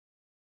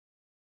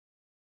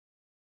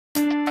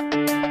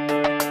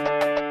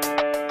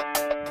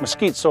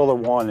Mesquite Solar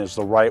 1 is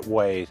the right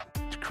way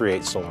to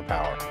create solar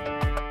power.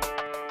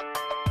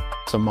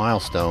 It's a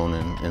milestone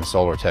in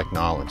solar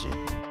technology.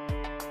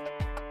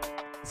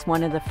 It's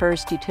one of the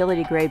first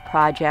utility-grade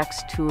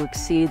projects to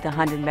exceed the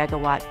 100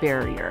 megawatt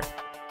barrier.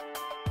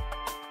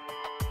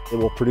 It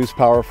will produce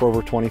power for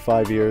over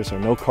 25 years. There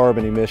are no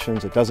carbon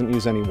emissions. It doesn't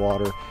use any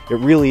water. It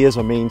really is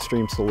a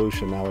mainstream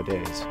solution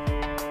nowadays.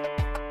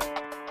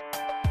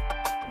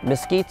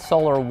 Mesquite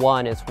Solar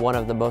 1 is one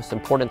of the most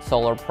important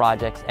solar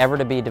projects ever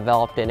to be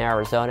developed in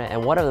Arizona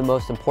and one of the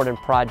most important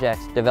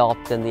projects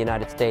developed in the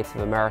United States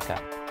of America.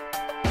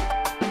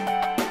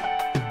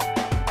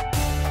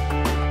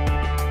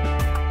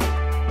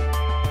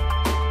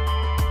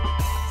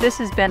 This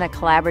has been a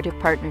collaborative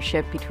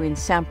partnership between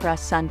Sempra,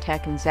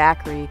 Suntech, and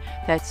Zachry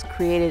that's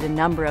created a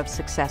number of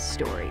success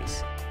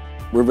stories.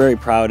 We're very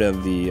proud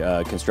of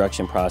the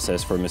construction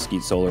process for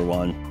Mesquite Solar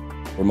 1.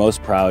 We're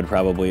most proud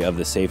probably of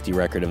the safety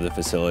record of the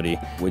facility,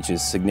 which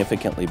is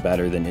significantly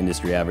better than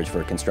industry average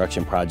for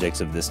construction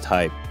projects of this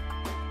type.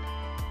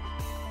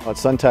 At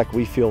Suntech,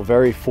 we feel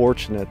very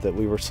fortunate that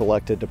we were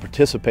selected to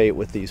participate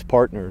with these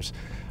partners.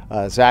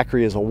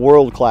 Zachry is a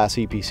world-class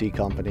EPC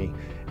company,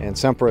 and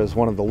Sempra is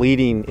one of the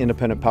leading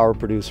independent power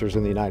producers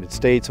in the United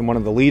States and one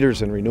of the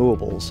leaders in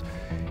renewables.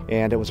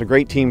 And it was a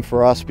great team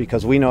for us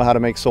because we know how to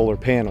make solar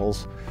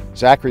panels,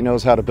 Zachry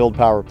knows how to build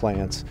power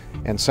plants,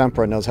 and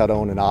Sempra knows how to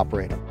own and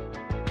operate them.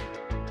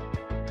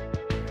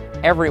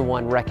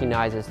 Everyone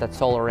recognizes that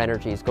solar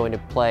energy is going to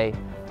play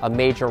a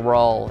major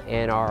role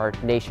in our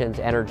nation's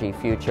energy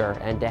future,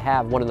 and to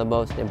have one of the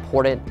most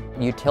important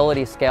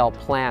utility scale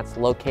plants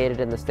located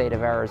in the state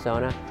of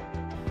Arizona,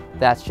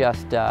 that's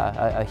just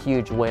a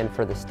huge win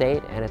for the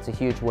state, and it's a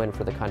huge win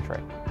for the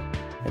country.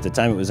 At the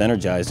time it was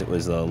energized, it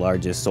was the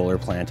largest solar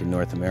plant in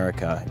North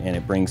America, and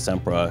it brings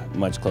Sempra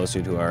much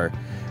closer to our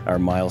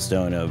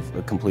milestone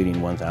of completing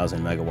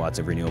 1,000 megawatts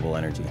of renewable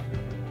energy.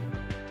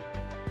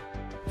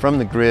 From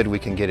the grid, we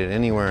can get it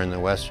anywhere in the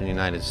western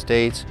United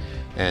States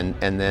and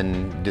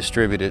then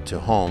distribute it to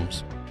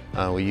homes.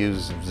 We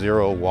use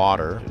zero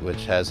water,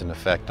 which has an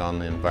effect on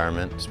the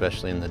environment,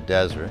 especially in the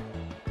desert.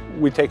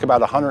 We take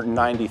about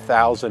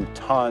 190,000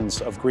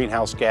 tons of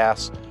greenhouse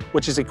gas,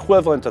 which is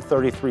equivalent to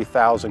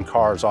 33,000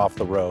 cars off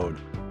the road.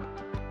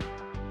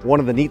 One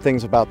of the neat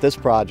things about this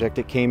project,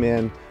 it came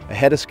in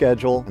ahead of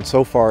schedule, and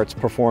so far it's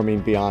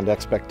performing beyond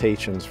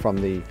expectations from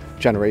the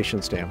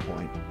generation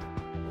standpoint.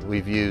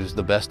 We've used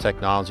the best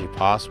technology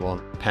possible,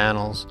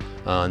 panels,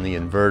 and the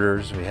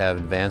inverters. We have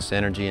advanced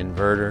energy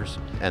inverters,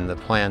 and the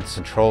plant's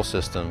control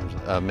systems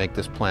make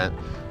this plant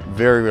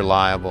very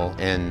reliable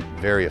and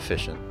very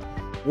efficient.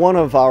 One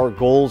of our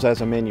goals as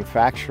a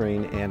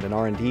manufacturing and an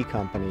R&D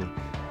company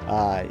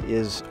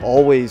is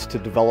always to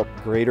develop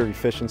greater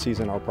efficiencies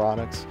in our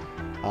products.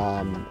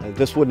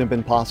 This wouldn't have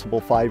been possible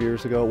 5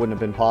 years ago, it wouldn't have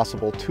been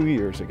possible 2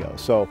 years ago.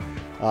 So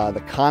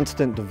the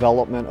constant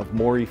development of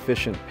more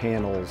efficient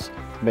panels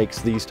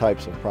makes these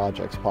types of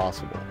projects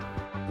possible.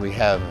 We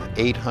have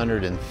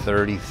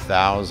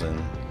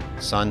 830,000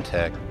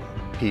 Suntech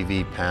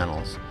PV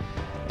panels,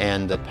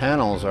 and the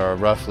panels are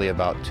roughly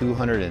about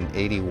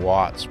 280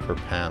 watts per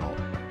panel.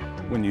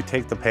 When you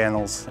take the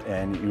panels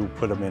and you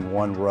put them in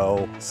one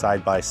row,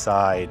 side by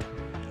side,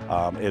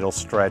 it'll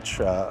stretch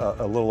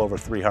a little over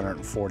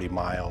 340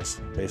 miles,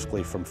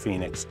 basically from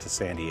Phoenix to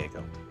San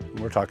Diego.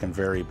 We're talking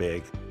very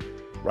big,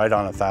 right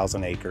on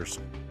 1,000 acres.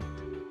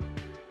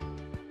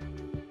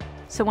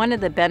 So one of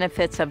the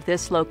benefits of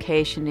this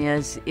location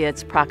is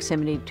its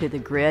proximity to the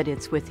grid.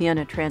 It's within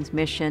a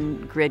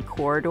transmission grid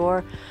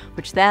corridor,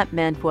 which that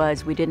meant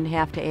was we didn't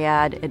have to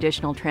add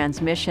additional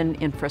transmission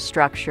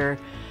infrastructure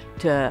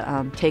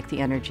to take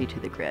the energy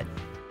to the grid.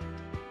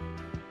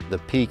 The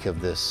peak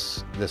of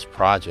this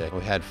project, we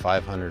had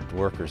 500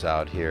 workers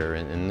out here,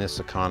 and in this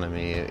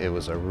economy it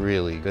was a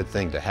really good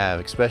thing to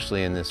have,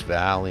 especially in this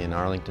valley, in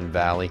Arlington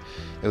Valley.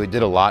 And we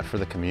did a lot for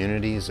the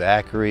community.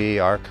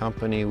 Zachry, our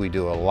company, we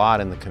do a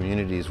lot in the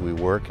communities we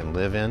work and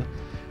live in.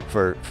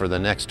 For the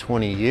next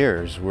 20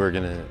 years we're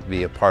going to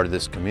be a part of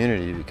this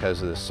community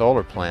because of this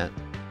solar plant.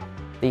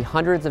 The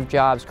hundreds of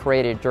jobs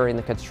created during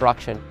the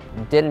construction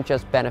didn't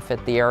just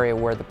benefit the area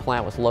where the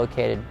plant was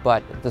located,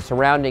 but the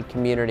surrounding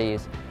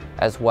communities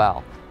as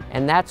well.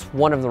 And that's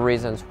one of the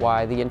reasons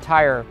why the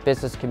entire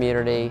business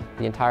community,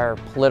 the entire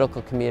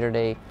political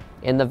community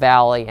in the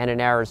Valley and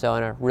in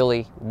Arizona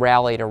really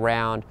rallied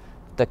around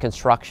the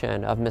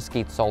construction of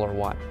Mesquite Solar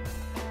 1.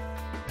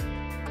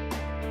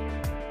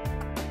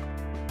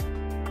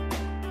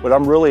 What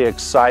I'm really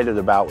excited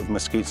about with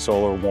Mesquite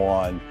Solar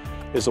 1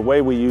 is the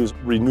way we use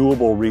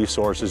renewable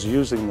resources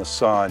using the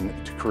sun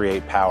to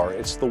create power.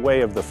 It's the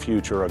way of the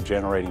future of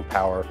generating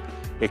power.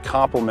 It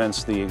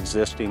complements the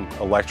existing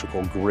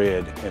electrical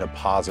grid in a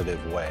positive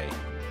way.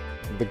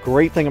 The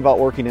great thing about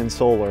working in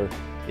solar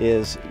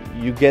is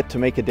you get to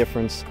make a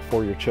difference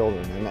for your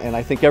children, and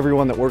I think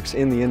everyone that works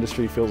in the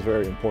industry feels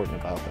very important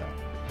about that.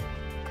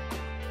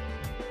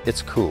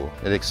 It's cool,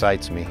 it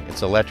excites me.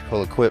 It's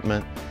electrical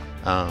equipment,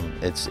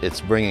 it's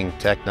bringing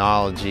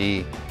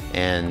technology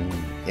and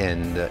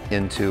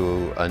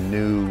into a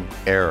new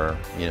era.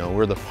 You know,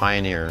 we're the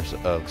pioneers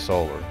of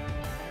solar.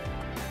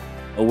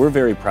 Well, we're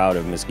very proud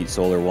of Mesquite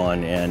Solar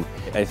One, and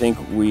I think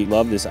we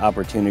love this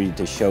opportunity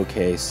to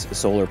showcase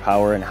solar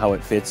power and how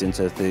it fits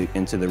into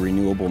the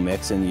renewable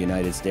mix in the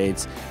United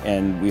States.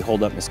 And we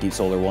hold up Mesquite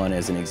Solar One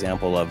as an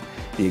example of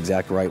the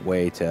exact right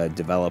way to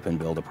develop and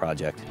build a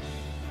project.